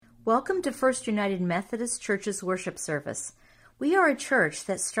Welcome to First United Methodist Church's worship service. We are a church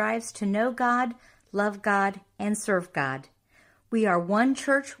that strives to know God, love God, and serve God. We are one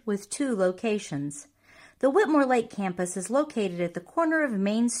church with two locations. The Whitmore Lake campus is located at the corner of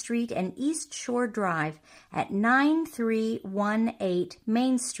Main Street and East Shore Drive at 9318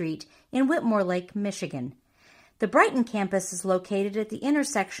 Main Street in Whitmore Lake, Michigan. The Brighton campus is located at the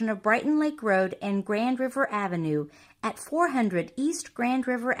intersection of Brighton Lake Road and Grand River Avenue at 400 East Grand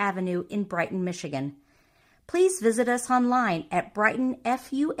River Avenue in Brighton, Michigan. Please visit us online at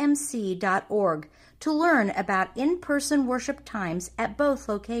brightonfumc.org to learn about in-person worship times at both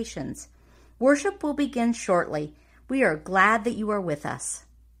locations. Worship will begin shortly. We are glad that you are with us.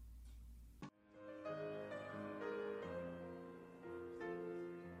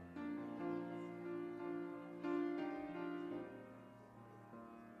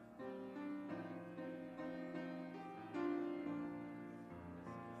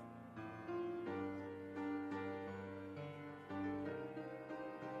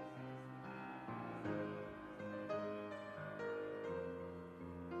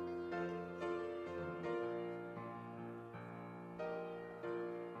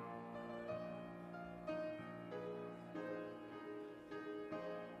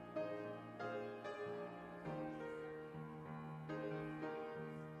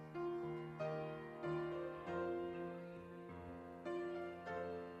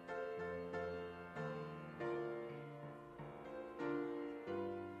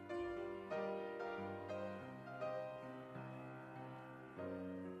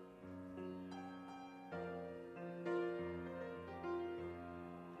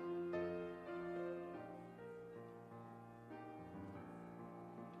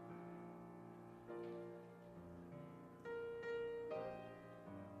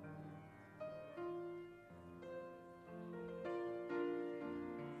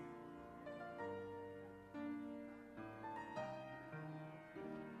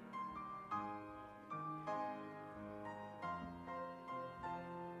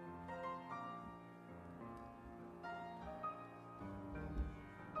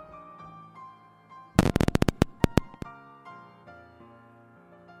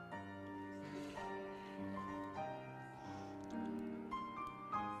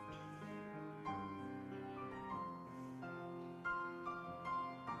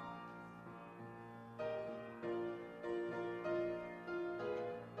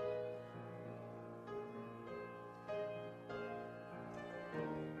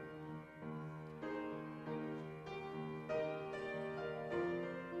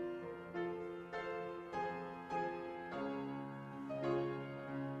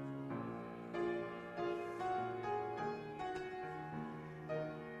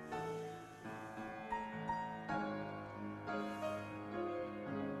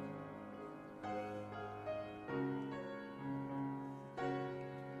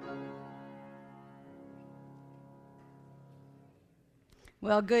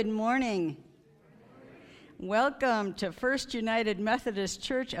 Well, good morning. Welcome to First United Methodist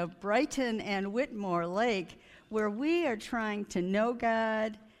Church of Brighton and Whitmore Lake, where we are trying to know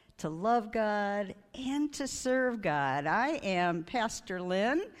God, to love God, and to serve God. I am Pastor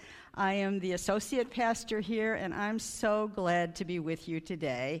Lynn. I am the associate pastor here, and I'm so glad to be with you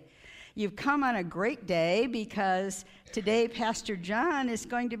today. You've come on a great day because today Pastor John is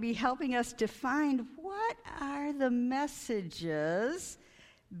going to be helping us define what are the messages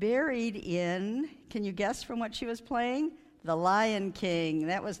buried in, can you guess from what she was playing? The Lion King.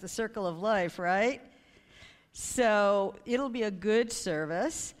 That was the circle of life, right? So it'll be a good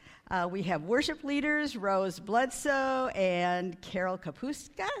service. We have worship leaders, Rose Bledsoe and Carol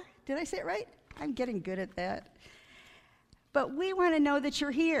Kapuska. Did I say it right? I'm getting good at that. But we want to know that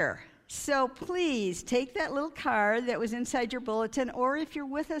you're here. So please take that little card that was inside your bulletin, or if you're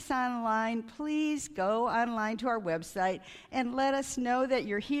with us online, please go online to our website and let us know that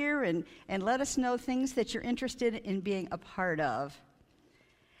you're here and let us know things that you're interested in being a part of.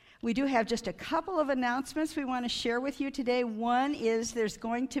 We do have just a couple of announcements we want to share with you today. One is there's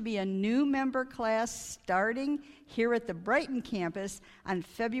going to be a new member class starting here at the Brighton campus on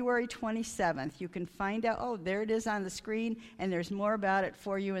February 27th. You can find out, there it is on the screen, and there's more about it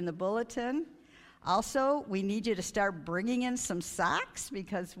for you in the bulletin. Also, we need you to start bringing in some socks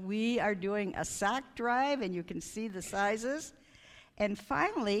because we are doing a sock drive, and you can see the sizes. And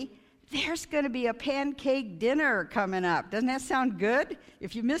finally, there's going to be a pancake dinner coming up. Doesn't that sound good?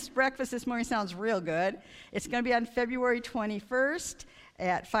 If you missed breakfast this morning, it sounds real good. It's going to be on February 21st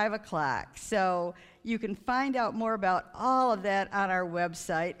at 5 o'clock. So you can find out more about all of that on our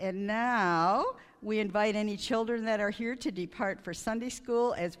website. And now We invite any children that are here to depart for Sunday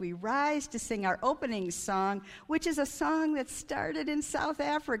school as we rise to sing our opening song, which is a song that started in South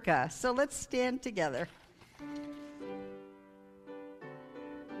Africa. So let's stand together.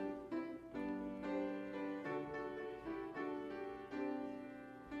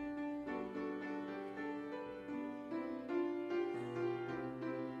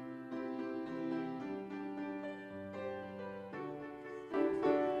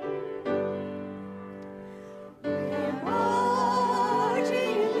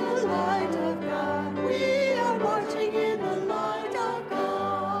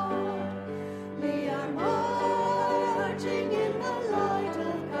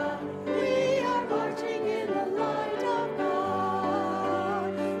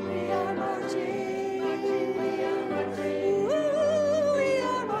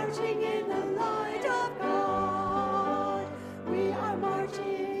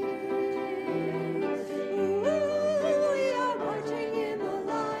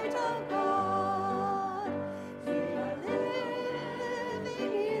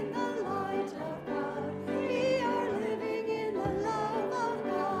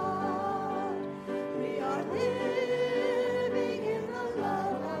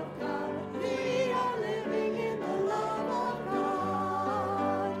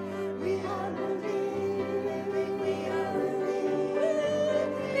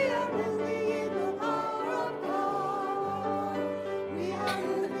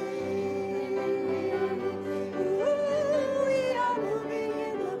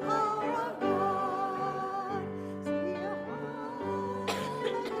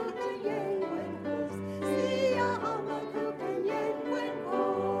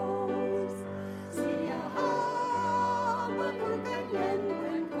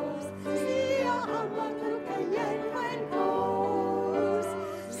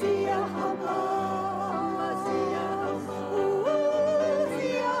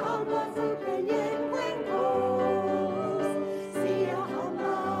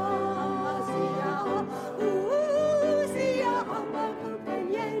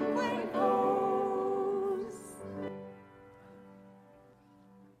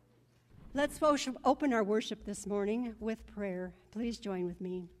 Let's open our worship this morning with prayer. Please join with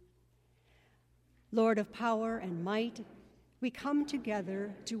me. Lord of power and might, we come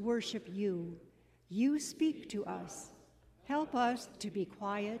together to worship you. You speak to us. Help us to be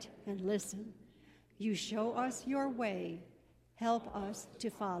quiet and listen. You show us your way. Help us to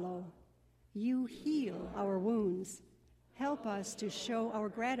follow. You heal our wounds. Help us to show our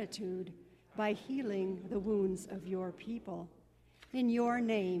gratitude by healing the wounds of your people. In your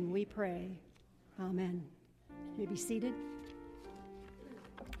name we pray. Amen. You may be seated.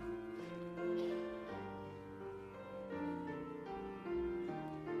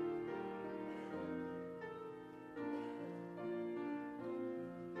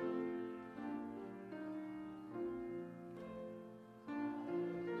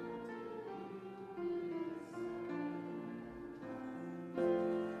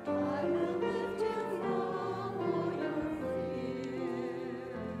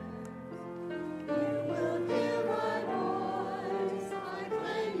 You will hear my voice.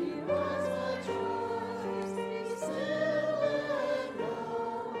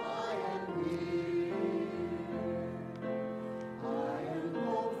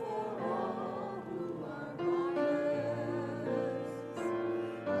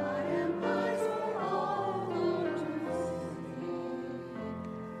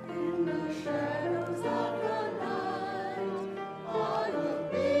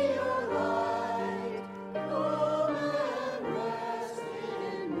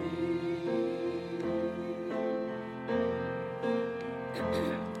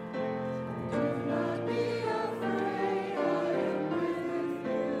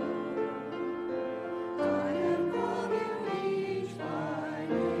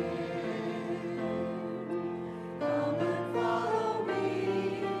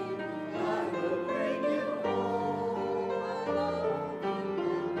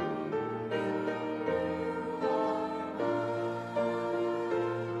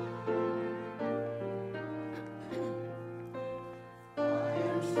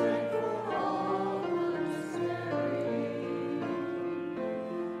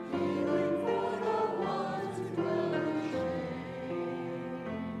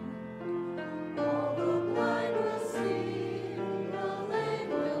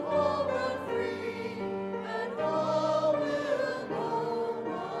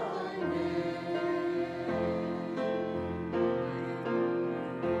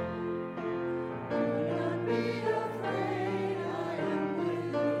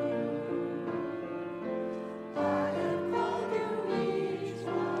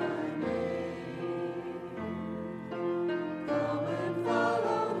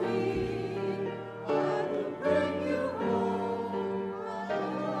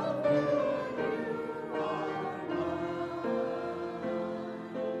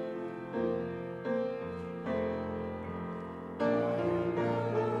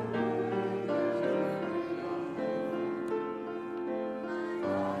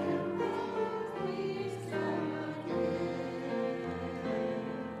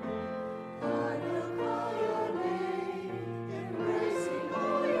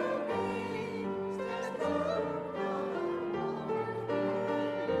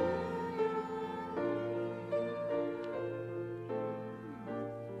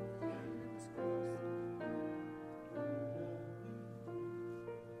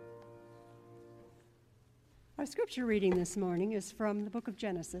 Our scripture reading this morning is from the book of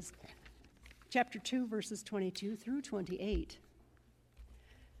Genesis, chapter 2, verses 22 through 28.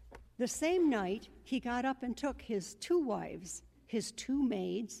 The same night he got up and took his 2 wives, his 2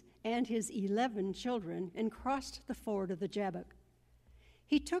 maids, and his 11 children, and crossed the ford of the Jabbok.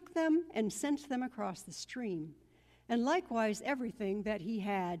 He took them and sent them across the stream, and likewise everything that he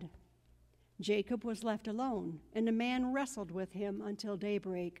had. Jacob was left alone, and a man wrestled with him until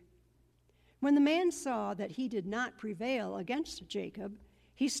daybreak. When the man saw that he did not prevail against Jacob,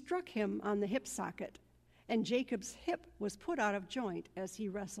 he struck him on the hip socket, and Jacob's hip was put out of joint as he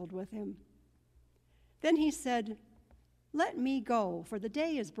wrestled with him. Then he said, "Let me go, for the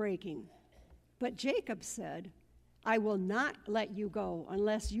day is breaking." But Jacob said, "I will not let you go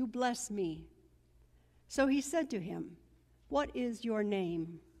unless you bless me." So he said to him, "What is your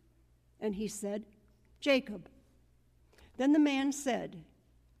name?" And he said, "Jacob." Then the man said,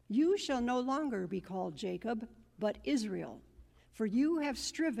 "You shall no longer be called Jacob, but Israel, for you have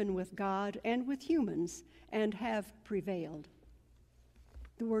striven with God and with humans and have prevailed."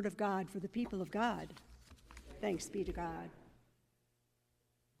 The word of God for the people of God. Thanks be to God.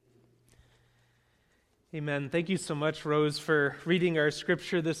 Amen. Thank you so much, Rose, for reading our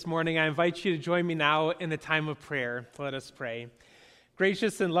scripture this morning. I invite you to join me now in a time of prayer. Let us pray.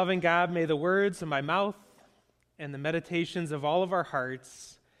 Gracious and loving God, may the words of my mouth and the meditations of all of our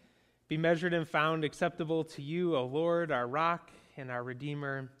hearts be measured and found acceptable to you, O Lord, our rock and our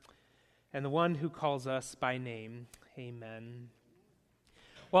Redeemer, and the one who calls us by name. Amen.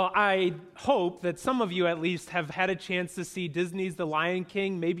 Well, I hope that some of you at least have had a chance to see Disney's The Lion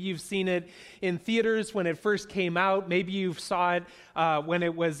King. Maybe you've seen it in theaters when it first came out. Maybe you saw it when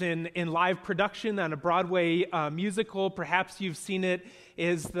it was in live production on a Broadway musical. Perhaps you've seen it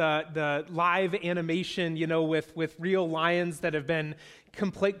as the live animation, with real lions that have been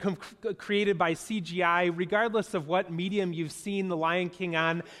created by CGI. Regardless of what medium you've seen The Lion King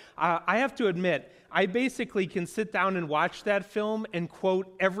on, I have to admit, I basically can sit down and watch that film and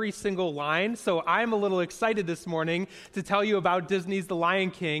quote every single line. So I'm a little excited this morning to tell you about Disney's The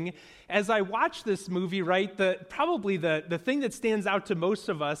Lion King. As I watch this movie, right, probably the thing that stands out to most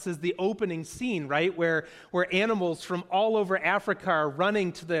of us is the opening scene, right, where animals from all over Africa are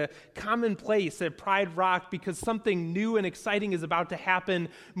running to the common place at Pride Rock because something new and exciting is about to happen.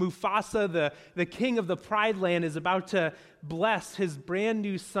 Mufasa, the king of the Pride Land, is about to bless his brand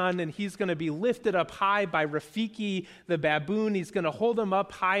new son, and he's going to be lifted up high by Rafiki the baboon. He's going to hold him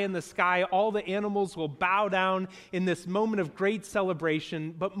up high in the sky. All the animals will bow down in this moment of great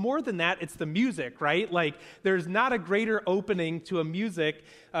celebration. But more than that, it's the music, right? Like, there's not a greater opening to a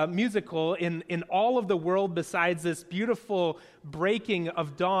musical in all of the world besides this beautiful breaking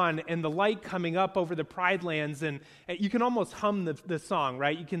of dawn and the light coming up over the Pride Lands. And you can almost hum the song,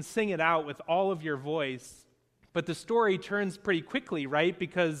 right? You can sing it out with all of your voice. But the story turns pretty quickly, right?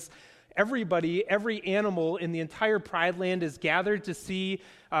 Because every animal in the entire Pride Land is gathered to see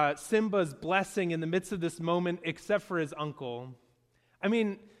Simba's blessing in the midst of this moment, except for his uncle. I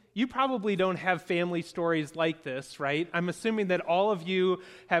mean, you probably don't have family stories like this, right? I'm assuming that all of you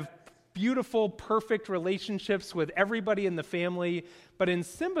have beautiful, perfect relationships with everybody in the family. But in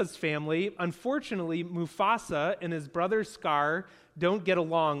Simba's family, unfortunately, Mufasa and his brother Scar don't get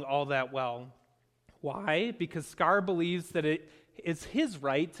along all that well. Why? Because Scar believes that it is his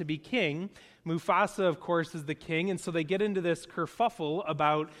right to be king. Mufasa, of course, is the king, and so they get into this kerfuffle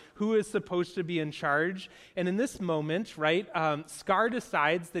about who is supposed to be in charge. And in this moment, right, Scar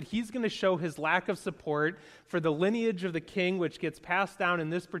decides that he's going to show his lack of support for the lineage of the king, which gets passed down in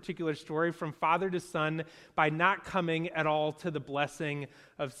this particular story from father to son, by not coming at all to the blessing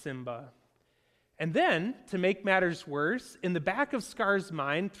of Simba. And then, to make matters worse, in the back of Scar's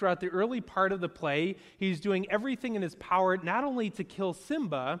mind, throughout the early part of the play, he's doing everything in his power not only to kill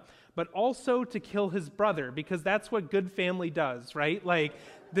Simba, but also to kill his brother, because that's what good family does, right? Like,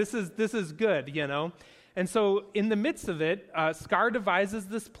 this is good, And so, in the midst of it, Scar devises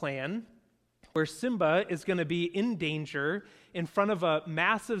this plan where Simba is going to be in danger in front of a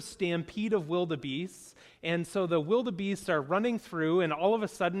massive stampede of wildebeests. And so the wildebeests are running through, and all of a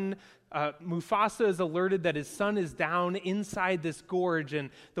sudden, Mufasa is alerted that his son is down inside this gorge, and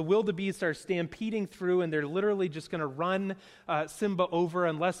the wildebeests are stampeding through, and they're literally just going to run Simba over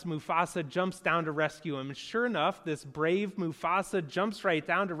unless Mufasa jumps down to rescue him. And sure enough, this brave Mufasa jumps right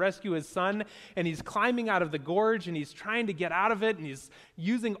down to rescue his son, and he's climbing out of the gorge, and he's trying to get out of it, and he's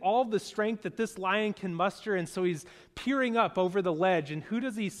using all the strength that this lion can muster, and so he's peering up over the ledge, and who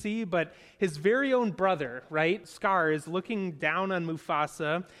does he see but his very own brother, right? Scar is looking down on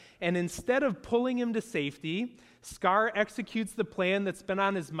Mufasa, and instead of pulling him to safety, Scar executes the plan that's been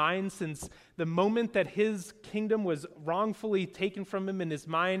on his mind since the moment that his kingdom was wrongfully taken from him in his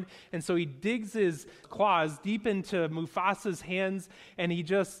mind. And so he digs his claws deep into Mufasa's hands, and he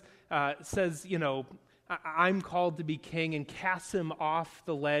just says, I'm called to be king, and casts him off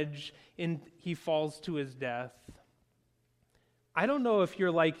the ledge, and he falls to his death. I don't know if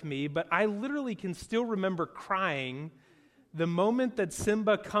you're like me, but I literally can still remember crying the moment that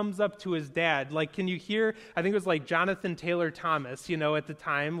Simba comes up to his dad. Like, can you hear, I think it was like Jonathan Taylor Thomas, at the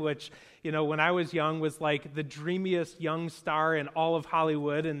time, which, when I was young was like the dreamiest young star in all of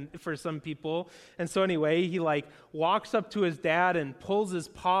Hollywood and for some people. And so anyway, he like walks up to his dad and pulls his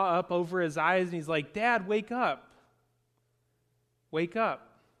paw up over his eyes, and he's like, "Dad, wake up. Wake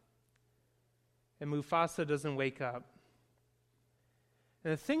up." And Mufasa doesn't wake up.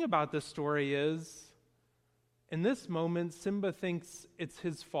 And the thing about this story is, in this moment, Simba thinks it's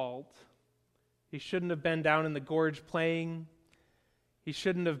his fault. He shouldn't have been down in the gorge playing. He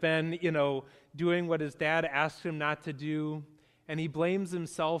shouldn't have been, doing what his dad asked him not to do. And he blames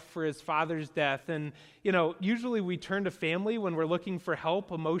himself for his father's death. And, usually we turn to family when we're looking for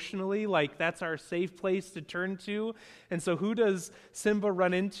help emotionally. Like, that's our safe place to turn to. And so who does Simba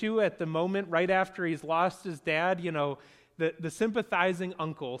run into at the moment right after he's lost his dad? The sympathizing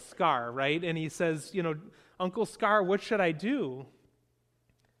uncle, Scar, right? And he says, "Uncle Scar, what should I do?"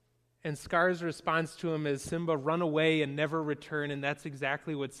 And Scar's response to him is, "Simba, run away and never return." And that's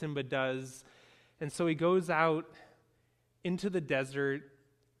exactly what Simba does. And so he goes out into the desert,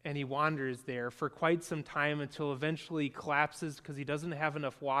 and he wanders there for quite some time until eventually he collapses because he doesn't have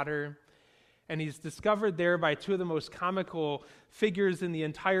enough water. And he's discovered there by two of the most comical figures in the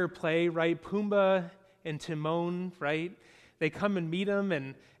entire play, right? Pumbaa and Timon, right? They come and meet him,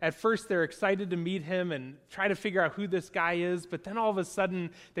 and at first they're excited to meet him and try to figure out who this guy is, but then all of a sudden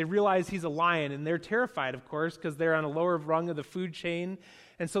they realize he's a lion, and they're terrified, of course, because they're on a lower rung of the food chain.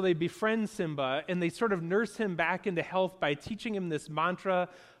 And so they befriend Simba, and they sort of nurse him back into health by teaching him this mantra,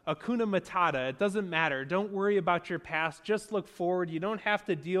 Hakuna Matata. It doesn't matter. Don't worry about your past. Just look forward. You don't have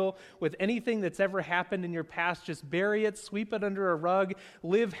to deal with anything that's ever happened in your past. Just bury it, sweep it under a rug,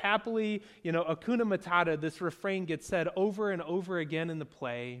 live happily. Hakuna Matata, this refrain gets said over and over again in the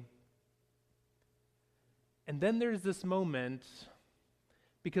play. And then there's this moment,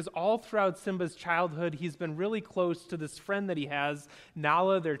 because all throughout Simba's childhood, he's been really close to this friend that he has,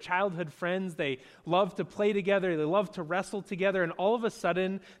 Nala. They're childhood friends. They love to play together. They love to wrestle together. And all of a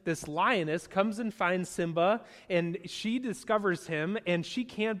sudden, this lioness comes and finds Simba, and she discovers him, and she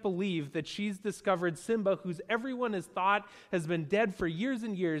can't believe that she's discovered Simba, who's everyone has thought has been dead for years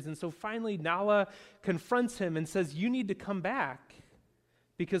and years. And so finally, Nala confronts him and says, "You need to come back.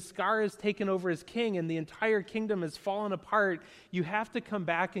 Because Scar has taken over as king and the entire kingdom has fallen apart. You have to come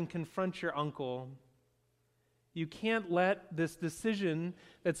back and confront your uncle. You can't let this decision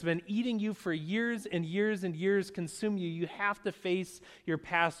that's been eating you for years and years and years consume you. You have to face your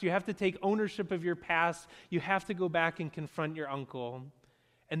past. You have to take ownership of your past. You have to go back and confront your uncle."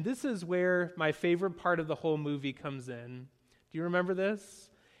 And this is where my favorite part of the whole movie comes in. Do you remember this?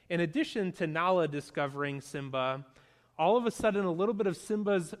 In addition to Nala discovering Simba, all of a sudden, a little bit of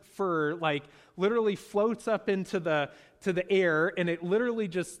Simba's fur, literally floats up into the air, and it literally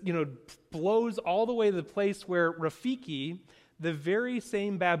just, blows all the way to the place where Rafiki, the very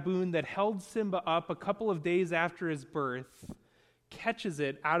same baboon that held Simba up a couple of days after his birth, catches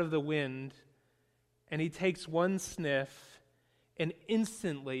it out of the wind, and he takes one sniff, and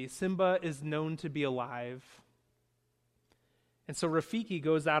instantly Simba is known to be alive. And so Rafiki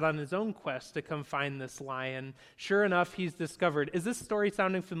goes out on his own quest to come find this lion. Sure enough, he's discovered. Is this story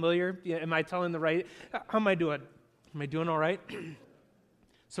sounding familiar? Am I telling the right? How am I doing? Am I doing all right?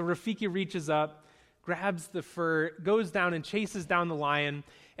 So Rafiki reaches up, grabs the fur, goes down and chases down the lion.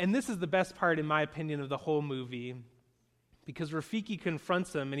 And this is the best part, in my opinion, of the whole movie. Because Rafiki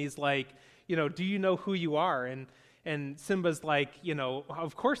confronts him, and he's like, "Do you know who you are?" And Simba's like,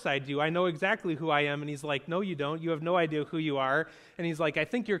 "Of course I do. I know exactly who I am." And he's like, "No, you don't. You have no idea who you are." And he's like, "I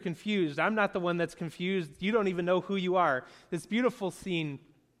think you're confused. I'm not the one that's confused. You don't even know who you are." This beautiful scene.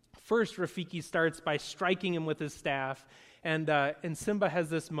 First, Rafiki starts by striking him with his staff. And Simba has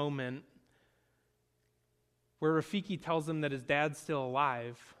this moment where Rafiki tells him that his dad's still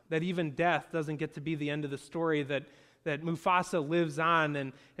alive, that even death doesn't get to be the end of the story, that Mufasa lives on,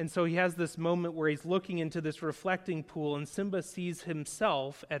 and so he has this moment where he's looking into this reflecting pool, and Simba sees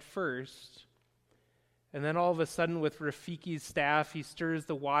himself at first, and then all of a sudden with Rafiki's staff, he stirs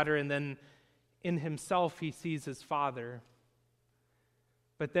the water, and then in himself he sees his father.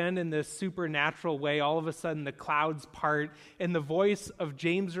 But then in this supernatural way, all of a sudden the clouds part and the voice of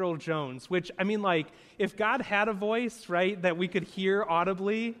James Earl Jones, which, I mean, like, if God had a voice, right, that we could hear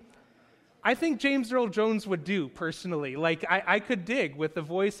audibly, I think James Earl Jones would do, personally. Like, I could dig with the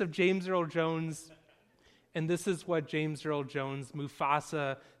voice of James Earl Jones. And this is what James Earl Jones,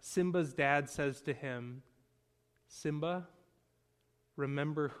 Mufasa, Simba's dad, says to him. Simba,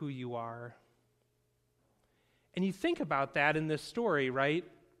 remember who you are. And you think about that in this story, right?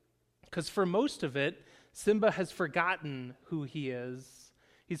 Because for most of it, Simba has forgotten who he is.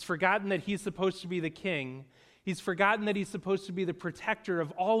 He's forgotten that he's supposed to be the king. He's forgotten that he's supposed to be the protector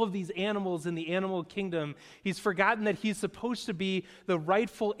of all of these animals in the animal kingdom. He's forgotten that he's supposed to be the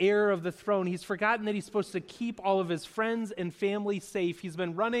rightful heir of the throne. He's forgotten that he's supposed to keep all of his friends and family safe. He's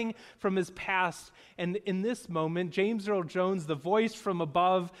been running from his past. And in this moment, James Earl Jones, the voice from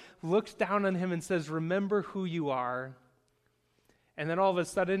above, looks down on him and says, remember who you are. And then all of a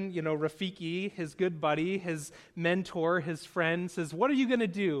sudden, Rafiki, his good buddy, his mentor, his friend, says, what are you going to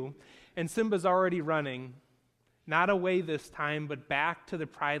do? And Simba's already running. Not away this time, but back to the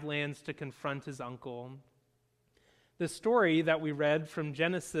Pride Lands to confront his uncle. The story that we read from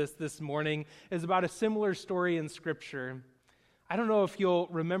Genesis this morning is about a similar story in Scripture. I don't know if you'll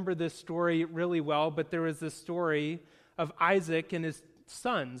remember this story really well, but there was this story of Isaac and his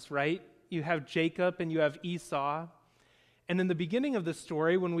sons, right? You have Jacob and you have Esau. And in the beginning of the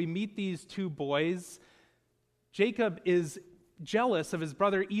story, when we meet these two boys, Jacob is jealous of his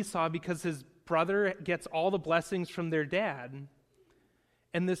brother Esau because his brother gets all the blessings from their dad.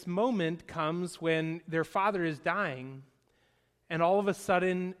 And this moment comes when their father is dying. And all of a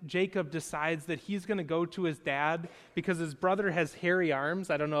sudden, Jacob decides that he's going to go to his dad because his brother has hairy arms.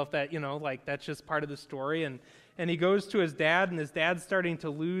 I don't know if that, that's just part of the story. And he goes to his dad, and his dad's starting to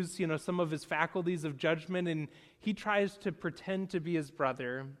lose, some of his faculties of judgment. And he tries to pretend to be his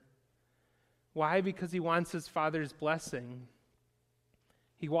brother. Why? Because he wants his father's blessing.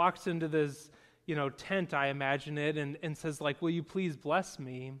 He walks into this tent, I imagine it, and says, will you please bless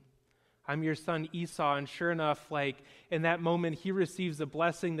me? I'm your son Esau. And sure enough, in that moment, he receives a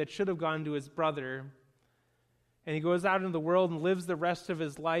blessing that should have gone to his brother. And he goes out into the world and lives the rest of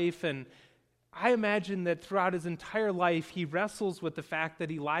his life. And I imagine that throughout his entire life, he wrestles with the fact that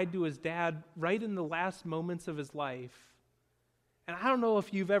he lied to his dad right in the last moments of his life. And I don't know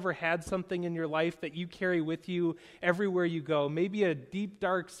if you've ever had something in your life that you carry with you everywhere you go. Maybe a deep,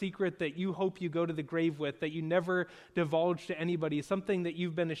 dark secret that you hope you go to the grave with, that you never divulge to anybody. Something that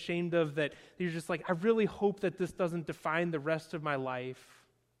you've been ashamed of that you're just like, I really hope that this doesn't define the rest of my life.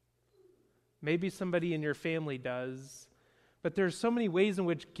 Maybe somebody in your family does. But there's so many ways in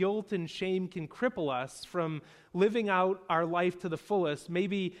which guilt and shame can cripple us from living out our life to the fullest.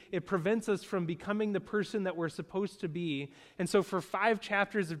 Maybe it prevents us from becoming the person that we're supposed to be. And so for 5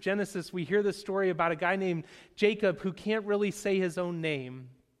 chapters of Genesis, we hear this story about a guy named Jacob who can't really say his own name.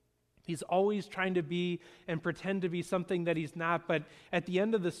 He's always trying to be and pretend to be something that he's not. But at the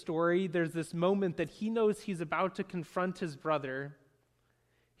end of the story, there's this moment that he knows he's about to confront his brother.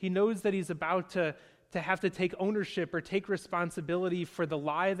 He knows that he's about to have to take ownership or take responsibility for the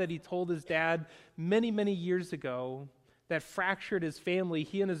lie that he told his dad many, many years ago that fractured his family.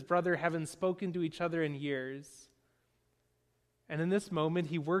 He and his brother haven't spoken to each other in years. And in this moment,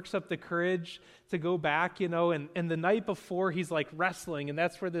 he works up the courage to go back, and the night before, he's wrestling, and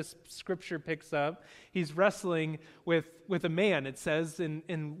that's where this scripture picks up. He's wrestling with a man, it says,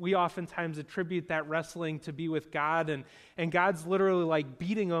 and we oftentimes attribute that wrestling to be with God, and God's literally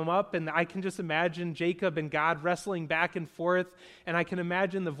beating him up, and I can just imagine Jacob and God wrestling back and forth, and I can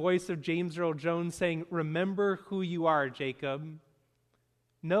imagine the voice of James Earl Jones saying, remember who you are, Jacob.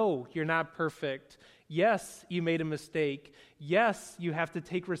 No, you're not perfect. Yes, you made a mistake. Yes, you have to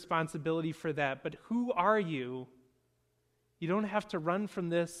take responsibility for that. But who are you? You don't have to run from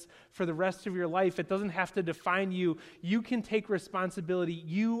this for the rest of your life. It doesn't have to define you. You can take responsibility.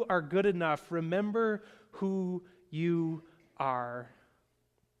 You are good enough. Remember who you are.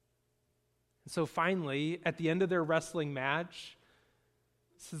 So finally, at the end of their wrestling match,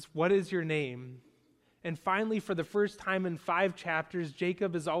 it says, what is your name? And finally, for the first time in 5 chapters,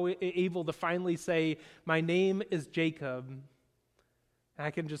 Jacob is able to finally say, my name is Jacob. And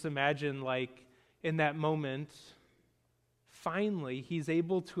I can just imagine, in that moment, finally, he's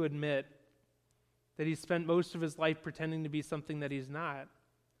able to admit that he spent most of his life pretending to be something that he's not.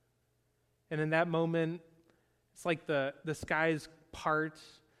 And in that moment, it's like the skies part,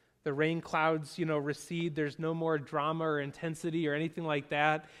 the rain clouds, recede. There's no more drama or intensity or anything like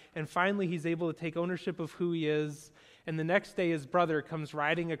that. And finally, he's able to take ownership of who he is. And the next day, his brother comes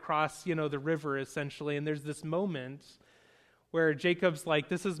riding across, the river, essentially. And there's this moment where Jacob's like,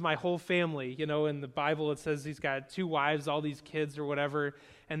 this is my whole family. In the Bible it says he's got 2 wives, all these kids or whatever,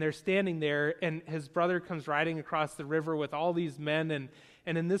 and they're standing there, and his brother comes riding across the river with all these men,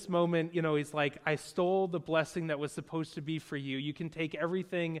 and in this moment, he's like, I stole the blessing that was supposed to be for you. You can take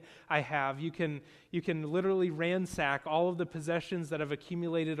everything I have. You can literally ransack all of the possessions that have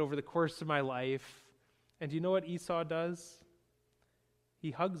accumulated over the course of my life. And do you know what Esau does?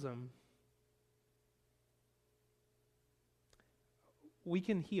 He hugs him. We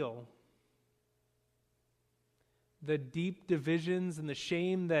can heal the deep divisions and the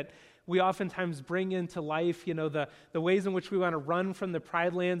shame that we oftentimes bring into life, the ways in which we want to run from the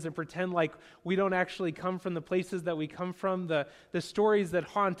Pride Lands and pretend like we don't actually come from the places that we come from, the stories that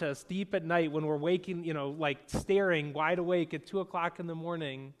haunt us deep at night when we're waking, like staring wide awake at 2 o'clock in the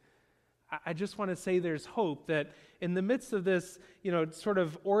morning. I just want to say there's hope that in the midst of this, sort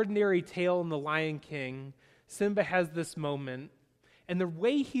of ordinary tale in The Lion King, Simba has this moment. And the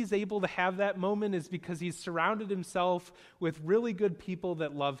way he's able to have that moment is because he's surrounded himself with really good people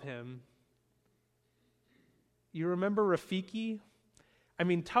that love him. You remember Rafiki? I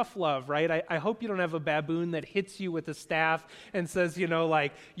mean, tough love, right? I hope you don't have a baboon that hits you with a staff and says, you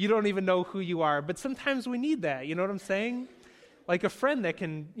don't even know who you are. But sometimes we need that, you know what I'm saying? Like a friend that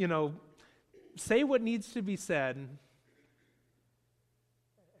can, say what needs to be said.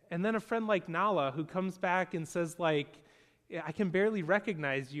 And then a friend like Nala who comes back and says, I can barely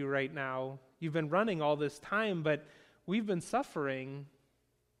recognize you right now. You've been running all this time, but we've been suffering.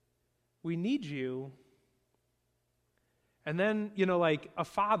 We need you. And then, like a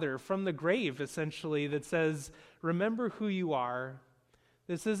father from the grave, essentially, that says, remember who you are.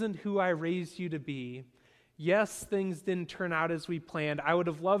 This isn't who I raised you to be. Yes, things didn't turn out as we planned. I would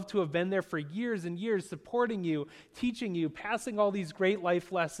have loved to have been there for years and years, supporting you, teaching you, passing all these great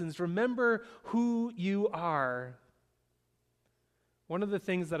life lessons. Remember who you are. One of the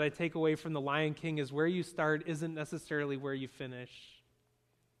things that I take away from The Lion King is where you start isn't necessarily where you finish.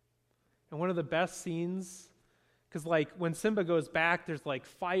 And one of the best scenes, because when Simba goes back, there's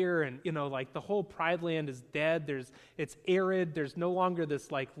fire and, the whole Pride Land is dead. It's arid. There's no longer this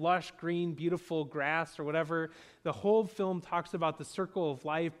lush, green, beautiful grass or whatever. The whole film talks about the circle of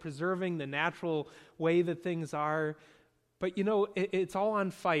life, preserving the natural way that things are. But, it's all on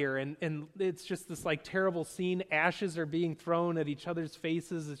fire, and it's just this, terrible scene. Ashes are being thrown at each other's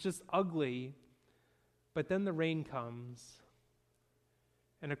faces. It's just ugly. But then the rain comes.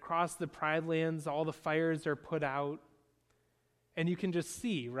 And across the Pride Lands, all the fires are put out. And you can just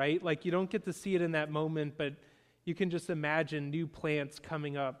see, right? You don't get to see it in that moment, but you can just imagine new plants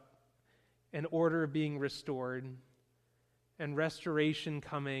coming up and order being restored. And restoration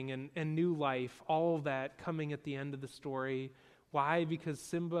coming, and new life, all of that coming at the end of the story. Why? Because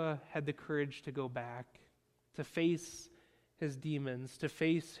Simba had the courage to go back, to face his demons, to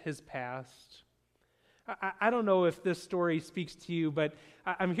face his past. I don't know if this story speaks to you, but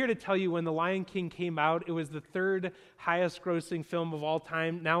I'm here to tell you when The Lion King came out, it was the 3rd highest grossing film of all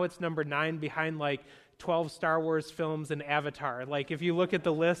time. Now it's number 9 behind 12 Star Wars films and Avatar. If you look at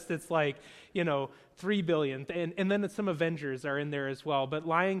the list, it's 3 billion. And then some Avengers are in there as well. But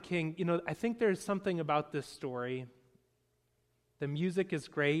Lion King, I think there's something about this story. The music is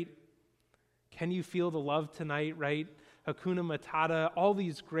great. Can you feel the love tonight, right? Hakuna Matata, all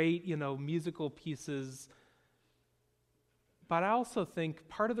these great, musical pieces. But I also think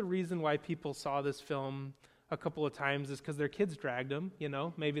part of the reason why people saw this film a couple of times is because their kids dragged them,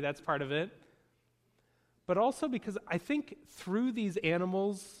 maybe that's part of it. But also because I think through these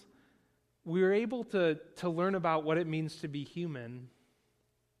animals, we were able to learn about what it means to be human,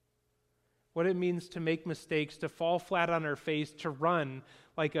 what it means to make mistakes, to fall flat on our face, to run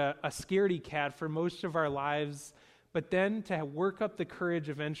like a scaredy cat for most of our lives, but then to work up the courage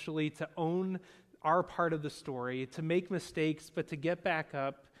eventually to own our part of the story, to make mistakes, but to get back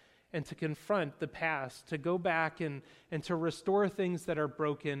up and to confront the past, to go back and to restore things that are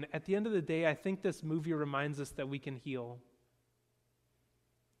broken. At the end of the day, I think this movie reminds us that we can heal.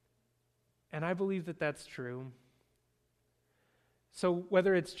 And I believe that that's true. So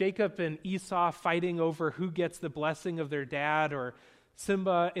whether it's Jacob and Esau fighting over who gets the blessing of their dad, or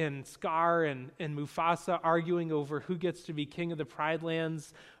Simba and Scar and Mufasa arguing over who gets to be king of the Pride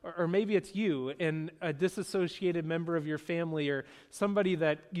Lands, or maybe it's you and a disassociated member of your family, or somebody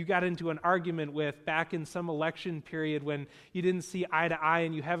that you got into an argument with back in some election period when you didn't see eye to eye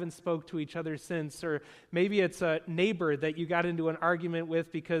and you haven't spoke to each other since, or maybe it's a neighbor that you got into an argument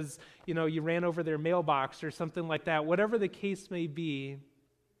with because you ran over their mailbox or something like that. Whatever the case may be,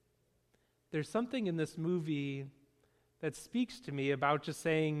 there's something in this movie that speaks to me about just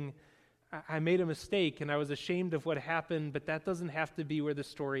saying, I made a mistake and I was ashamed of what happened, but that doesn't have to be where the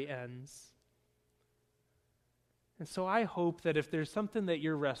story ends. And so I hope that if there's something that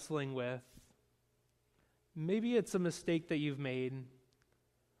you're wrestling with, maybe it's a mistake that you've made,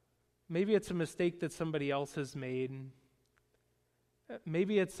 maybe it's a mistake that somebody else has made,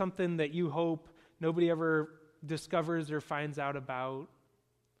 maybe it's something that you hope nobody ever discovers or finds out about.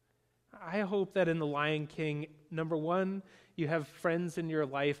 I hope that in The Lion King, number one, you have friends in your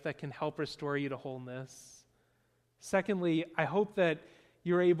life that can help restore you to wholeness. Secondly, I hope that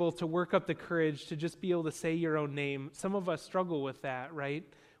you're able to work up the courage to just be able to say your own name. Some of us struggle with that, right?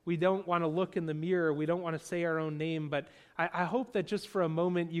 We don't want to look in the mirror. We don't want to say our own name. But I hope that just for a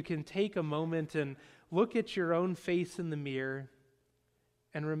moment, you can take a moment and look at your own face in the mirror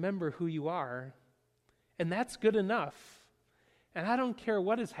and remember who you are. And that's good enough. And I don't care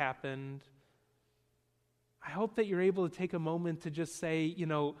what has happened. I hope that you're able to take a moment to just say,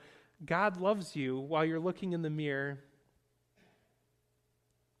 God loves you while you're looking in the mirror.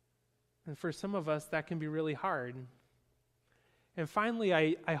 And for some of us, that can be really hard. And finally,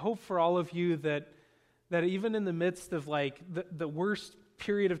 I hope for all of you that even in the midst of the worst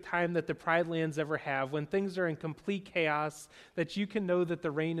period of time that the Pride Lands ever have, when things are in complete chaos, that you can know that the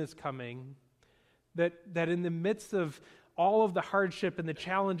rain is coming. That in the midst of all of the hardship and the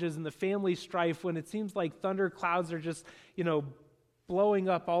challenges and the family strife, when it seems like thunder clouds are just, blowing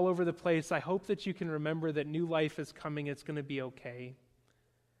up all over the place, I hope that you can remember that new life is coming. It's going to be okay.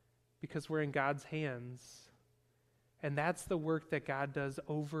 Because we're in God's hands. And that's the work that God does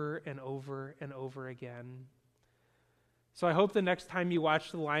over and over and over again. So I hope the next time you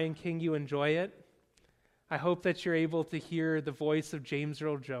watch The Lion King, you enjoy it. I hope that you're able to hear the voice of James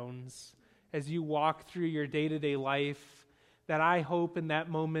Earl Jones as you walk through your day-to-day life, that I hope in that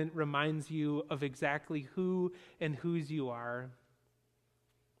moment reminds you of exactly who and whose you are.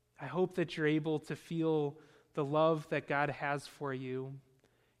 I hope that you're able to feel the love that God has for you,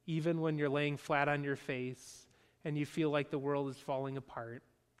 even when you're laying flat on your face and you feel like the world is falling apart.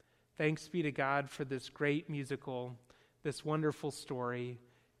 Thanks be to God for this great musical, this wonderful story,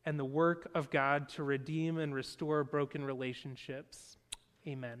 and the work of God to redeem and restore broken relationships.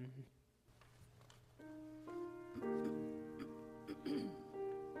 Amen.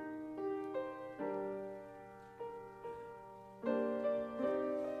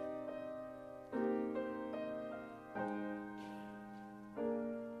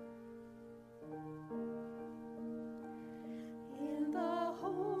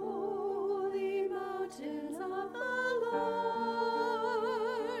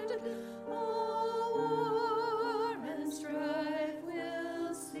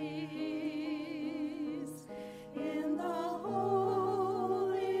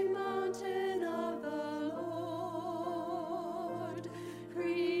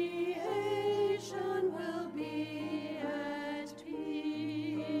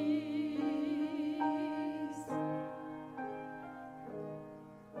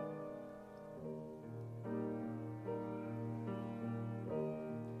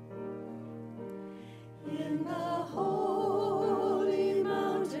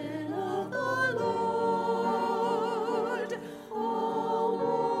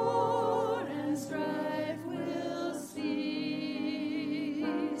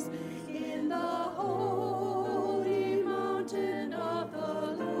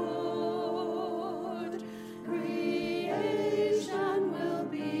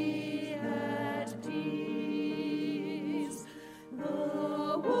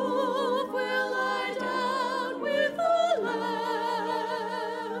 The wolf will lie down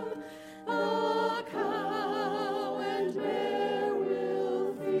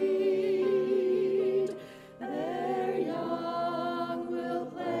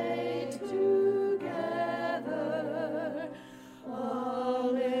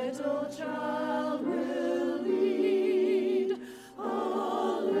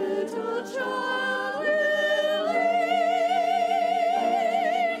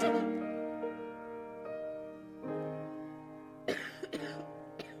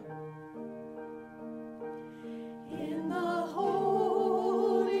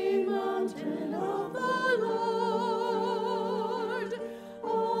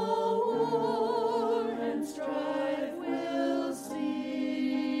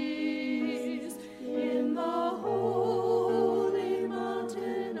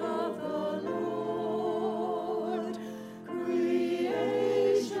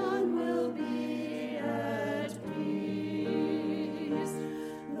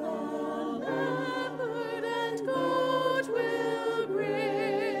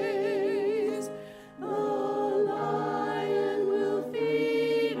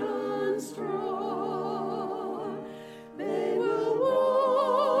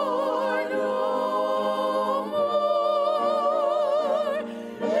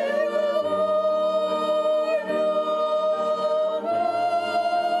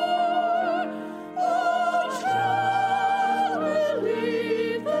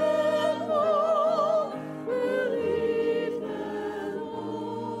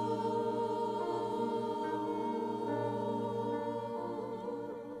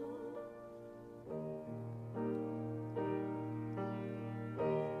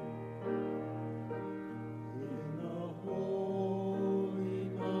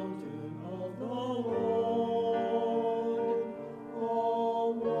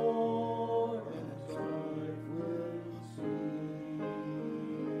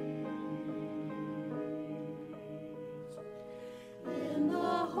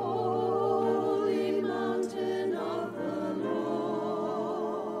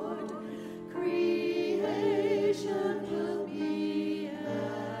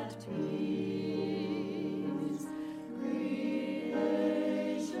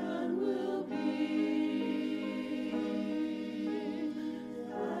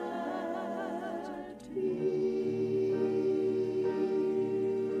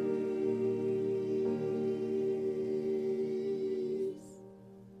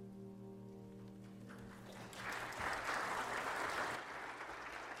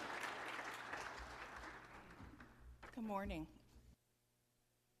morning.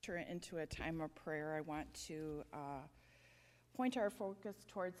 Enter into a time of prayer. I want to point our focus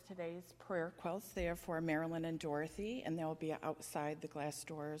towards today's prayer quilts. They are for Marilyn and Dorothy, and they'll be outside the glass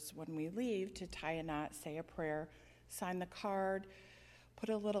doors when we leave to tie a knot, say a prayer, sign the card, put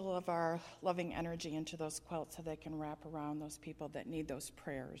a little of our loving energy into those quilts so they can wrap around those people that need those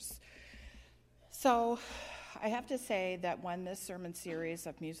prayers. So I have to say that when this sermon series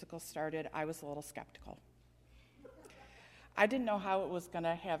of musicals started, I was a little skeptical. I didn't know how it was going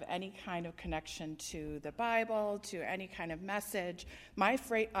to have any kind of connection to the Bible, to any kind of message.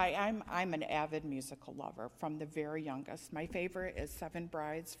 I'm an avid musical lover from the very youngest. My favorite is Seven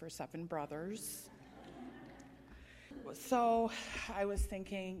Brides for Seven Brothers. So I was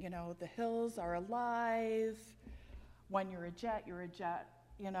thinking, the hills are alive. When you're a jet,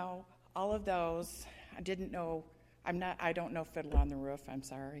 all of those. I didn't know. I don't know Fiddle on the Roof. I'm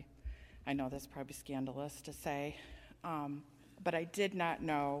sorry. I know that's probably scandalous to say. But I did not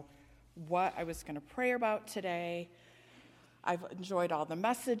know what I was going to pray about today. I've enjoyed all the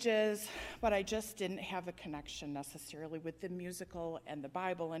messages, but I just didn't have a connection necessarily with the musical and the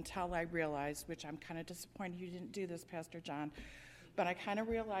Bible until I realized, which I'm kind of disappointed you didn't do this, Pastor John, but I kind of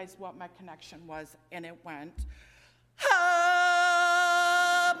realized what my connection was, and it went,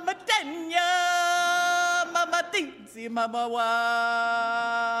 Ha, Madenya, Mama Dinzy, Mama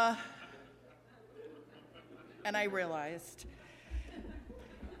Wa. And I realized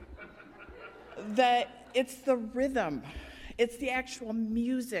that it's the rhythm, it's the actual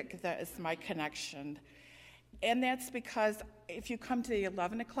music that is my connection. And that's because if you come to the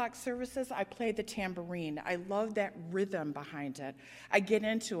 11 o'clock services, I play the tambourine. I love that rhythm behind it. I get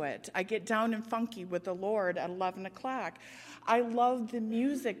into it. I get down and funky with the Lord at 11 o'clock. I love the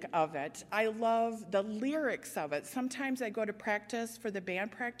music of it. I love the lyrics of it. Sometimes I go to practice for the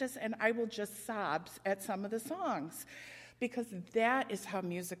band practice, and I will just sob at some of the songs because that is how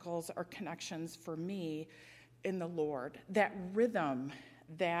musicals are connections for me in the Lord. That rhythm,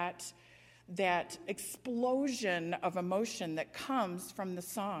 that explosion of emotion that comes from the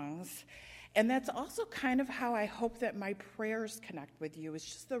songs. And that's also kind of how I hope that my prayers connect with you. It's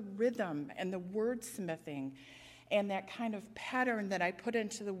just the rhythm and the wordsmithing and that kind of pattern that I put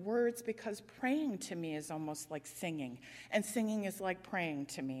into the words, because praying to me is almost like singing, and singing is like praying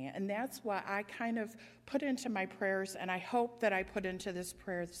to me. And that's what I kind of put into my prayers, and I hope that I put into this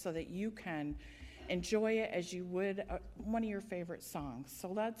prayer so that you can enjoy it as you would one of your favorite songs. So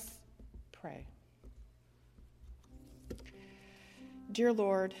let's pray. Dear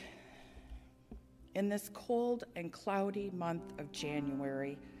Lord, in this cold and cloudy month of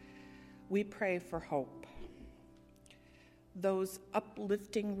January, we pray for hope. Those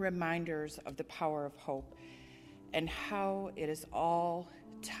uplifting reminders of the power of hope and how it is all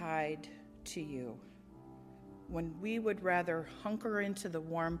tied to you. When we would rather hunker into the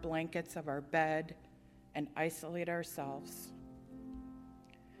warm blankets of our bed and isolate ourselves,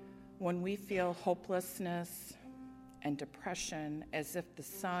 when we feel hopelessness and depression as if the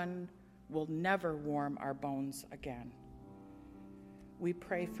sun will never warm our bones again, we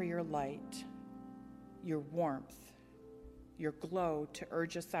pray for your light, your warmth, your glow to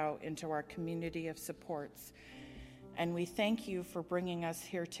urge us out into our community of supports. And we thank you for bringing us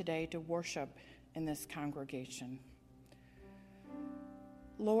here today to worship in this congregation.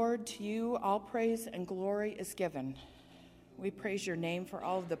 Lord, to you all praise and glory is given. We praise your name for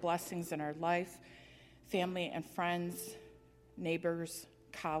all of the blessings in our life, family and friends, neighbors,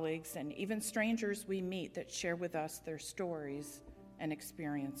 colleagues, and even strangers we meet that share with us their stories and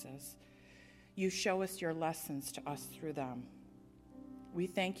experiences. You show us your lessons to us through them. We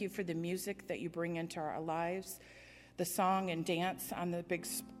thank you for the music that you bring into our lives, the song and dance on the big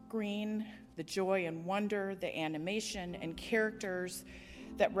screen, the joy and wonder, the animation and characters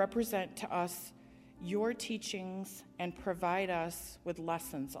that represent to us your teachings and provide us with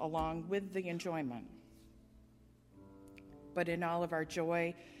lessons along with the enjoyment. But in all of our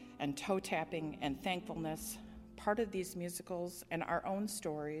joy and toe tapping and thankfulness, part of these musicals and our own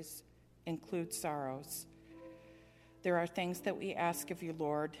stories include sorrows. There are things that we ask of you,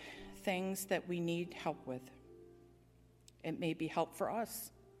 Lord, things that we need help with. It may be help for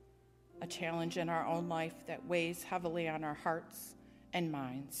us, a challenge in our own life that weighs heavily on our hearts and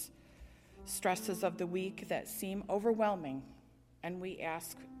minds, stresses of the week that seem overwhelming, and we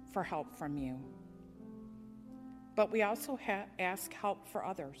ask for help from you. But we also ask help for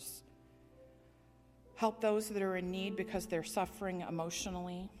others. Help those that are in need because they're suffering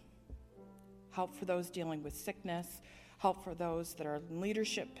emotionally. Help for those dealing with sickness. Help for those that are in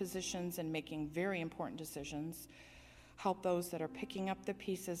leadership positions and making very important decisions. Help those that are picking up the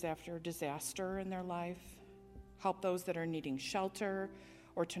pieces after a disaster in their life. help those that are needing shelter,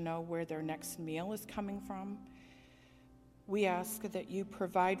 or to know where their next meal is coming from. We ask that you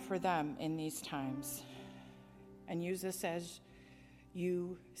provide for them in these times and use us as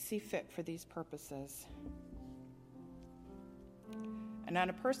you see fit for these purposes. And on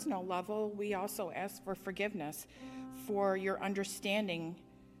a personal level, we also ask for forgiveness for your understanding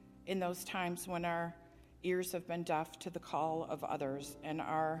in those times when our ears have been deaf to the call of others and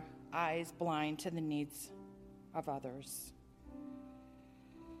our eyes blind to the needs of others.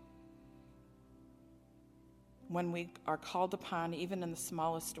 When we are called upon, even in the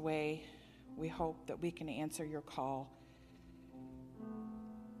smallest way, we hope that we can answer your call,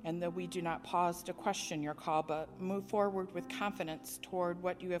 and that we do not pause to question your call, but move forward with confidence toward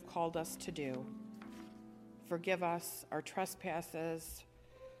what you have called us to do. Forgive us our trespasses.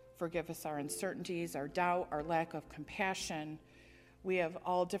 Forgive us our uncertainties, our doubt, our lack of compassion. We have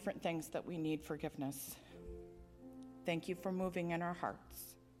all different things that we need forgiveness. Thank you for moving in our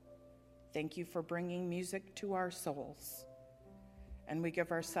hearts. Thank you for bringing music to our souls. And we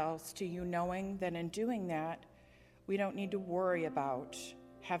give ourselves to you, knowing that in doing that, we don't need to worry about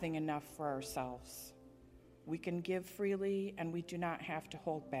having enough for ourselves. We can give freely, and we do not have to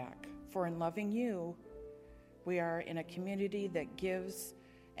hold back. For in loving you, we are in a community that gives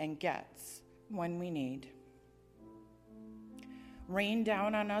and gets when we need. Rain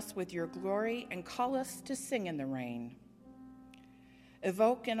down on us with your glory and call us to sing in the rain.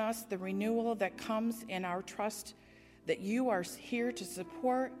 Evoke in us the renewal that comes in our trust that you are here to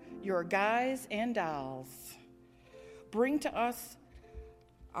support your guys and dolls. Bring to us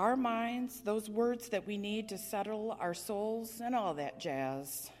our minds those words that we need to settle our souls and all that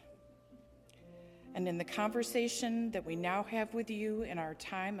jazz. And in the conversation that we now have with you in our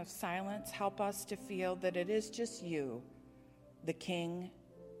time of silence, help us to feel that it is just you, the King,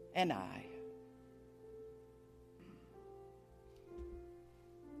 and I.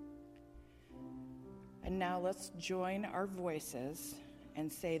 And now let's join our voices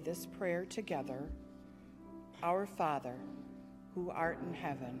and say this prayer together. Our Father, who art in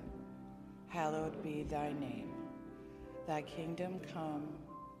heaven, hallowed be thy name. Thy kingdom come,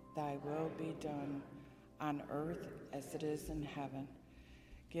 thy will be done, on earth as it is in heaven.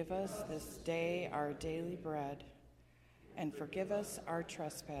 Give us this day our daily bread, and forgive us our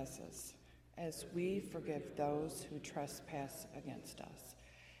trespasses, as we forgive those who trespass against us.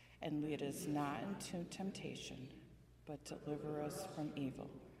 And lead us not into temptation, but deliver us from evil.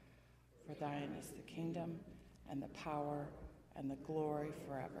 For thine is the kingdom, and the power, and the glory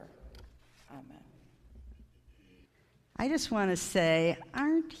forever. Amen. I just want to say,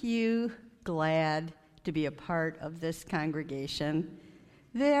 aren't you glad to be a part of this congregation?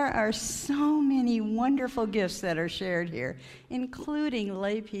 There are so many wonderful gifts that are shared here, including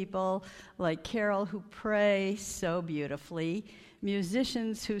lay people like Carol who pray so beautifully,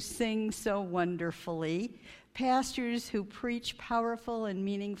 musicians who sing so wonderfully, pastors who preach powerful and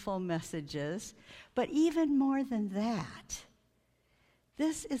meaningful messages. But even more than that,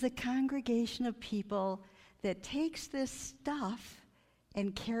 this is a congregation of people that takes this stuff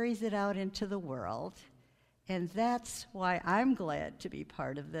and carries it out into the world. And that's why I'm glad to be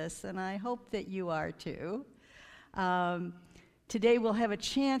part of this, and I hope that you are too. Today we'll have a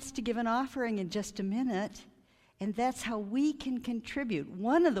chance to give an offering in just a minute, and that's how we can contribute.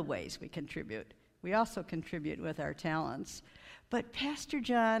 One of the ways we contribute. We also contribute with our talents. But Pastor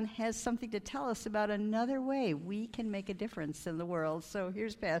John has something to tell us about another way we can make a difference in the world. So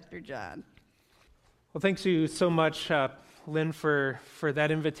here's Pastor John. Well, thanks you so much, Lynn, for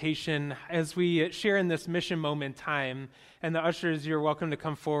that invitation. As we share in this mission moment time, and the ushers, you're welcome to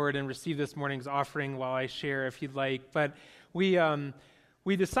come forward and receive this morning's offering while I share if you'd like. But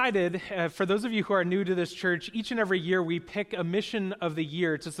we decided, for those of you who are new to this church, each and every year we pick a mission of the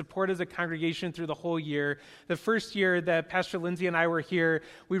year to support as a congregation through the whole year. The first year that Pastor Lindsay and I were here,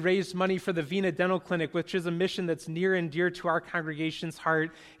 we raised money for the Vena Dental Clinic, which is a mission that's near and dear to our congregation's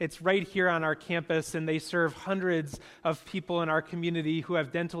heart. It's right here on our campus, and they serve hundreds of people in our community who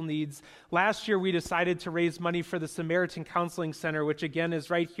have dental needs. Last year, we decided to raise money for the Samaritan Counseling Center, which again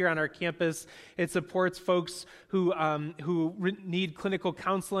is right here on our campus. It supports folks who need clinical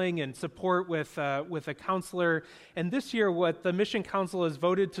counseling and support with a counselor. And this year, what the Mission Council has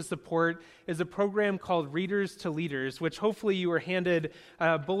voted to support is a program called Readers to Leaders, which hopefully you were handed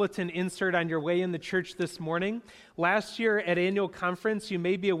a bulletin insert on your way in the church this morning. Last year at annual conference, you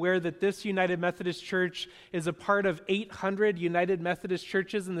may be aware that this United Methodist Church is a part of 800 United Methodist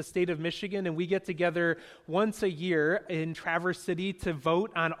churches in the state of Michigan, and we get together once a year in Traverse City to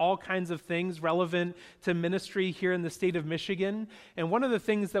vote on all kinds of things relevant to ministry here in the state of Michigan. And one one of the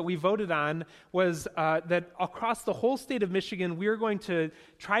things that we voted on was that across the whole state of Michigan, we are going to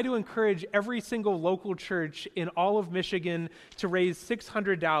try to encourage every single local church in all of Michigan to raise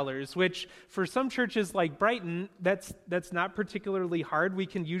 $600, which for some churches like Brighton, that's not particularly hard. We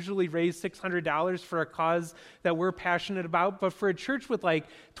can usually raise $600 for a cause that we're passionate about, but for a church with like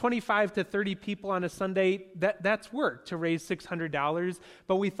 25 to 30 people on a Sunday, that's work to raise $600,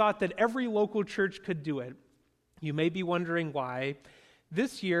 but we thought that every local church could do it. You may be wondering why.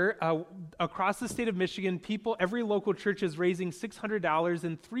 This year, across the state of Michigan, every local church is raising $600,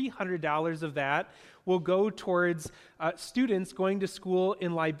 and $300 of that will go towards students going to school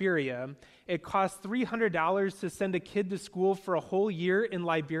in Liberia. It costs $300 to send a kid to school for a whole year in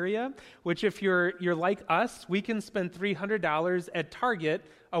Liberia, which if you're like us, we can spend $300 at Target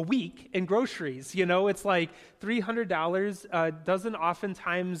a week in groceries. It's like $300 doesn't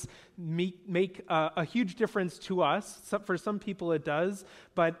oftentimes make a huge difference to us. For some people it does,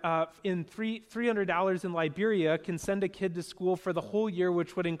 but in $300 in Liberia can send a kid to school for the whole year,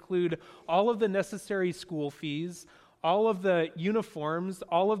 which would include all of the necessary school fees, all of the uniforms,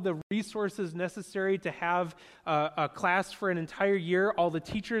 all of the resources necessary to have a class for an entire year. All the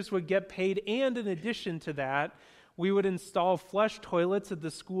teachers would get paid, and in addition to that, we would install flush toilets at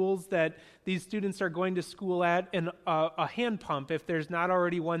the schools that these students are going to school at, and a hand pump, if there's not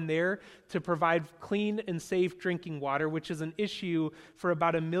already one there, to provide clean and safe drinking water, which is an issue for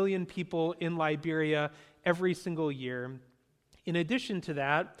about 1 million people in Liberia every single year. In addition to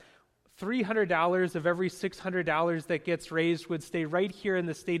that, $300 of every $600 that gets raised would stay right here in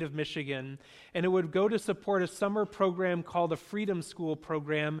the state of Michigan, and it would go to support a summer program called a Freedom School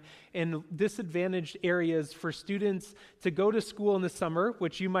program in disadvantaged areas for students to go to school in the summer,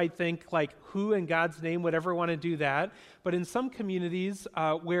 which you might think, like, who in God's name would ever want to do that? But in some communities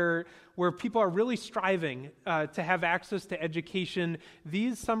where people are really striving to have access to education,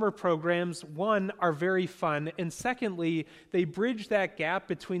 these summer programs, one, are very fun, and secondly, they bridge that gap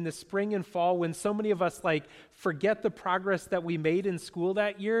between the spring and fall when so many of us forget the progress that we made in school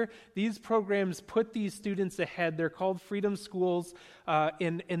that year. These programs put these students ahead. They're called Freedom Schools,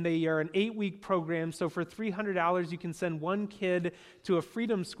 and they are an 8-week program. So for $300, you can send one kid to a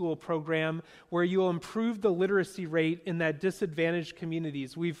Freedom School program where you'll improve the literacy rate in that disadvantaged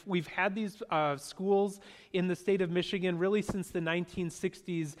communities. We've had these schools in the state of Michigan really since the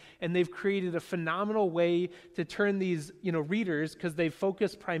 1960s, and they've created a phenomenal way to turn these readers, because they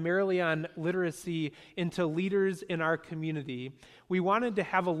focus primarily on literacy, into leaders in our community. We wanted to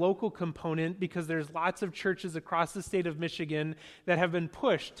have a local component because there's lots of churches across the state of Michigan that have been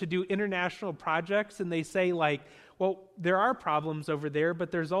pushed to do international projects, and they say, well, there are problems over there,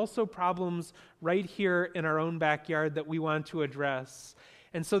 but there's also problems right here in our own backyard that we want to address.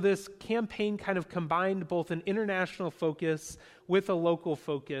 And so this campaign kind of combined both an international focus with a local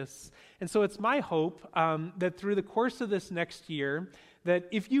focus. And so it's my hope that through the course of this next year, that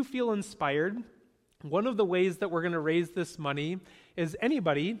if you feel inspired, one of the ways that we're going to raise this money is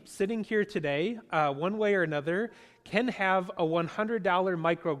anybody sitting here today, one way or another, can have a $100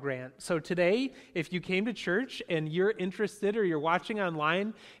 micro grant. So today, if you came to church and you're interested or you're watching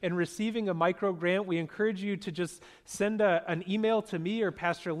online and receiving a micro grant, we encourage you to just send an email to me or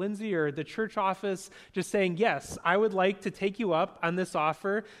Pastor Lindsay or the church office just saying, yes, I would like to take you up on this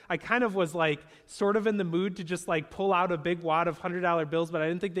offer. I kind of was sort of in the mood to just pull out a big wad of $100 bills, but I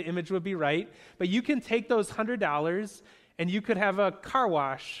didn't think the image would be right. But you can take those $100 and you could have a car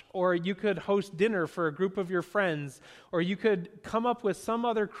wash, or you could host dinner for a group of your friends, or you could come up with some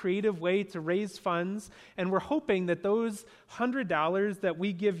other creative way to raise funds. And we're hoping that those $100 that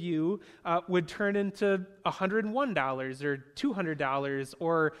we give you would turn into $101 or $200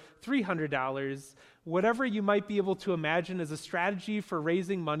 or $300. Whatever you might be able to imagine as a strategy for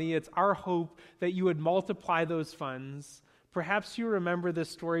raising money, it's our hope that you would multiply those funds. Perhaps you remember this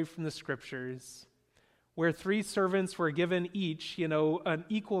story from the scriptures, where 3 servants were given each, an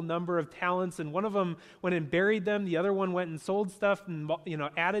equal number of talents, and one of them went and buried them, the other one went and sold stuff and,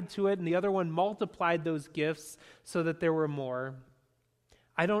 added to it, and the other one multiplied those gifts so that there were more.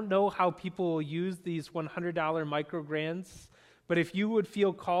 I don't know how people will use these $100 micro grants, but if you would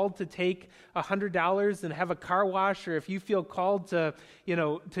feel called to take $100 and have a car wash, or if you feel called to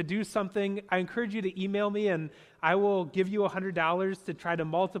do something, I encourage you to email me, and I will give you $100 to try to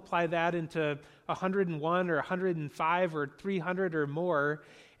multiply that into 101 or 105 or 300 or more.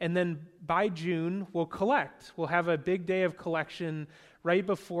 And then by June, we'll collect. We'll have a big day of collection right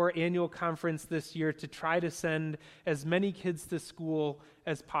before annual conference this year to try to send as many kids to school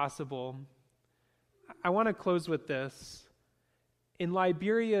as possible. I want to close with this. In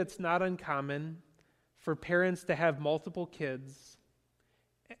Liberia, it's not uncommon for parents to have multiple kids.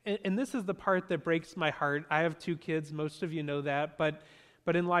 And this is the part that breaks my heart. I have 2 kids. Most of you know that. But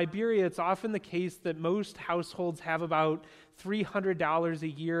in Liberia, it's often the case that most households have about $300 a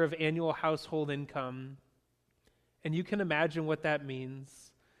year of annual household income. And you can imagine what that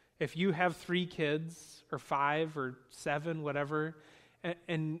means. If you have 3 kids, or 5, or 7, whatever,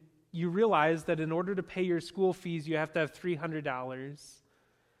 and you realize that in order to pay your school fees, you have to have $300.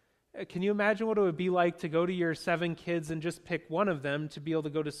 Can you imagine what it would be like to go to your 7 kids and just pick one of them to be able to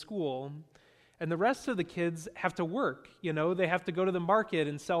go to school? And the rest of the kids have to work. They have to go to the market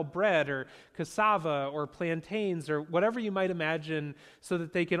and sell bread or cassava or plantains or whatever you might imagine so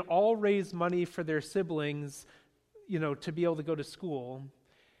that they can all raise money for their siblings, to be able to go to school.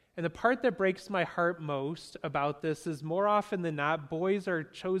 And the part that breaks my heart most about this is more often than not, boys are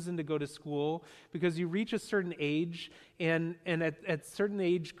chosen to go to school because you reach a certain age, and at certain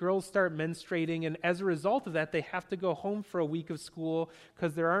age, girls start menstruating, and as a result of that, they have to go home for a week of school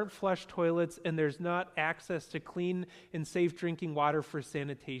because there aren't flush toilets and there's not access to clean and safe drinking water for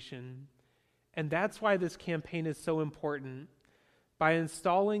sanitation. And that's why this campaign is so important. By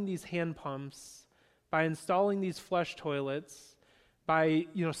installing these hand pumps, by installing these flush toilets, by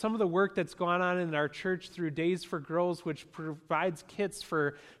some of the work that's gone on in our church through Days for Girls, which provides kits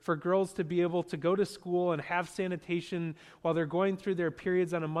for girls to be able to go to school and have sanitation while they're going through their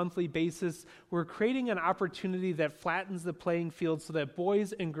periods on a monthly basis, we're creating an opportunity that flattens the playing field so that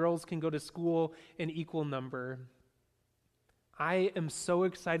boys and girls can go to school in equal number. I am so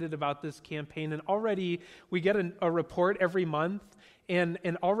excited about this campaign, and already we get a report every month.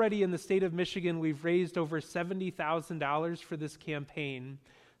 And already in the state of Michigan, we've raised over $70,000 for this campaign.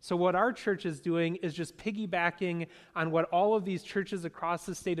 So what our church is doing is just piggybacking on what all of these churches across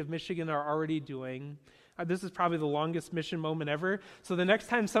the state of Michigan are already doing. This is probably the longest mission moment ever. So the next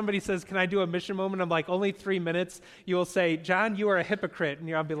time somebody says, "Can I do a mission moment?" I'm like, "Only 3 minutes." You will say, "John, you are a hypocrite."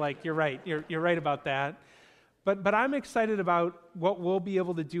 And I'll be like, "You're right. You're right about that." But I'm excited about what we'll be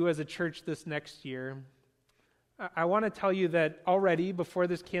able to do as a church this next year. I want to tell you that already, before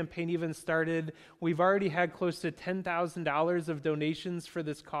this campaign even started, we've already had close to $10,000 of donations for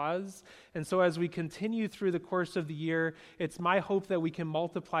this cause. And so as we continue through the course of the year, it's my hope that we can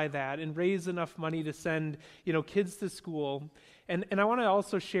multiply that and raise enough money to send, kids to school. And I want to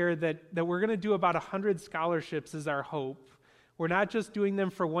also share that we're going to do about 100 scholarships is our hope. We're not just doing them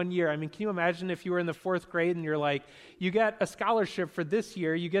for 1 year. I mean, can you imagine if you were in the 4th grade and you're like, you get a scholarship for this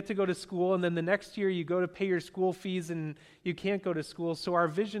year, you get to go to school, and then the next year you go to pay your school fees and you can't go to school. So our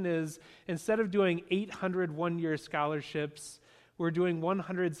vision is, instead of doing 800 one-year scholarships, we're doing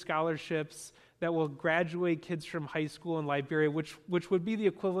 100 scholarships that will graduate kids from high school in Liberia, which would be the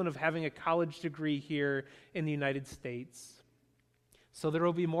equivalent of having a college degree here in the United States. So there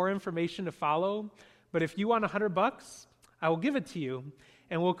will be more information to follow, but if you want $100, I will give it to you,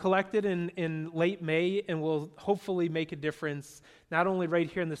 and we'll collect it in late May, and we'll hopefully make a difference, not only right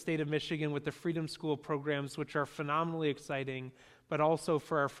here in the state of Michigan with the Freedom School programs, which are phenomenally exciting, but also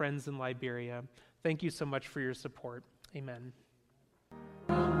for our friends in Liberia. Thank you so much for your support. Amen.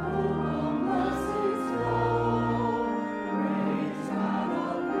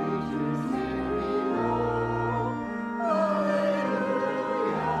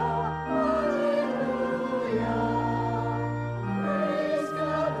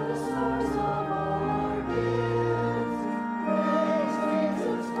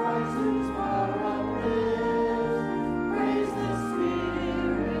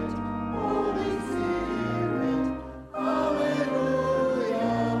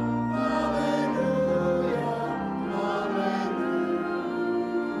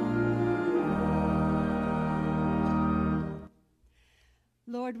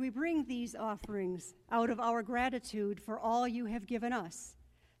 Lord, we bring these offerings out of our gratitude for all you have given us.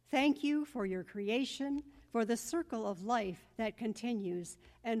 Thank you for your creation, for the circle of life that continues,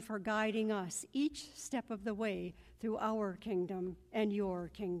 and for guiding us each step of the way through our kingdom and your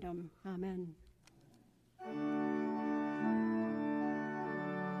kingdom. Amen. From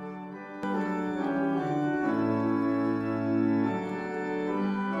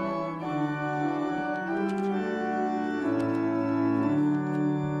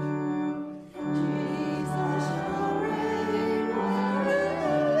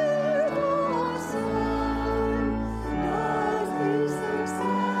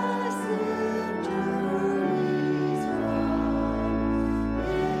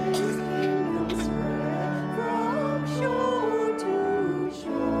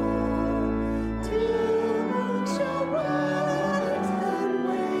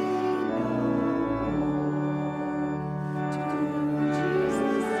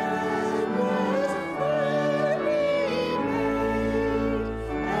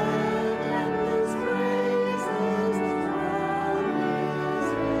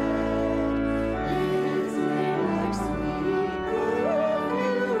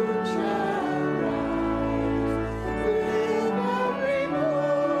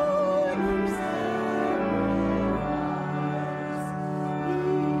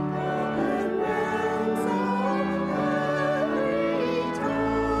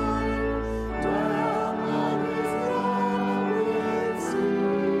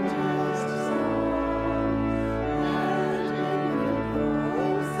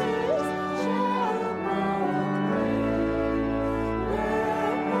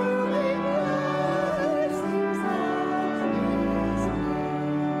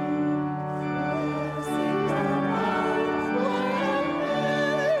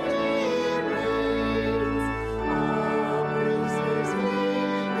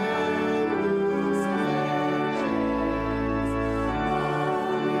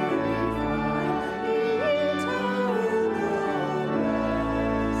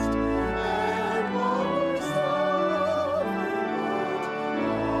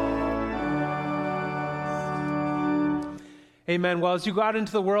Amen. Well, as you go out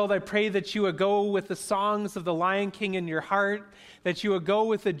into the world, I pray that you would go with the songs of the Lion King in your heart, that you would go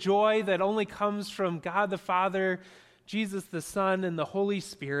with the joy that only comes from God the Father, Jesus the Son, and the Holy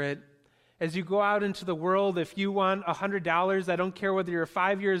Spirit. As you go out into the world, if you want $100, I don't care whether you're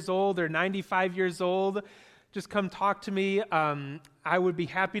 5 years old or 95 years old, just come talk to me. I would be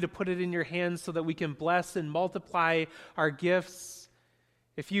happy to put it in your hands so that we can bless and multiply our gifts.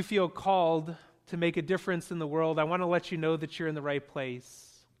 If you feel called to make a difference in the world, I want to let you know that you're in the right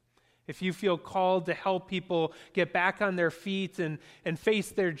place. If you feel called to help people get back on their feet and face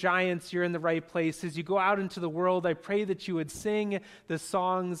their giants, you're in the right place. As you go out into the world, I pray that you would sing the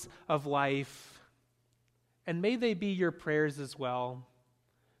songs of life. And may they be your prayers as well.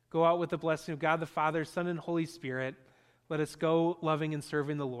 Go out with the blessing of God the Father, Son, and Holy Spirit. Let us go loving and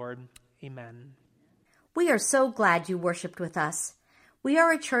serving the Lord. Amen. We are so glad you worshiped with us. We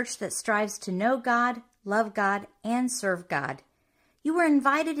are a church that strives to know God, love God, and serve God. You were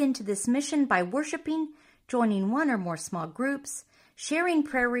invited into this mission by worshiping, joining one or more small groups, sharing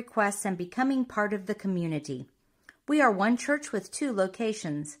prayer requests, and becoming part of the community. We are one church with 2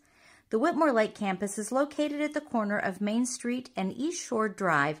 locations. The Whitmore Lake campus is located at the corner of Main Street and East Shore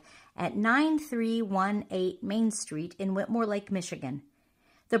Drive at 9318 Main Street in Whitmore Lake, Michigan.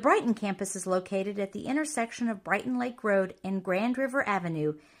 The Brighton campus is located at the intersection of Brighton Lake Road and Grand River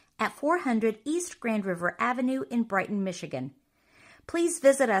Avenue at 400 East Grand River Avenue in Brighton, Michigan. Please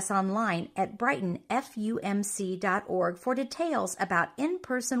visit us online at brightonfumc.org for details about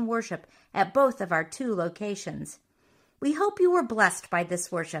in-person worship at both of our 2 locations. We hope you were blessed by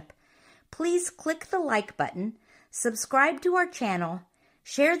this worship. Please click the like button, subscribe to our channel,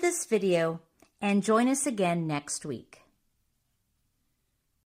 share this video, and join us again next week.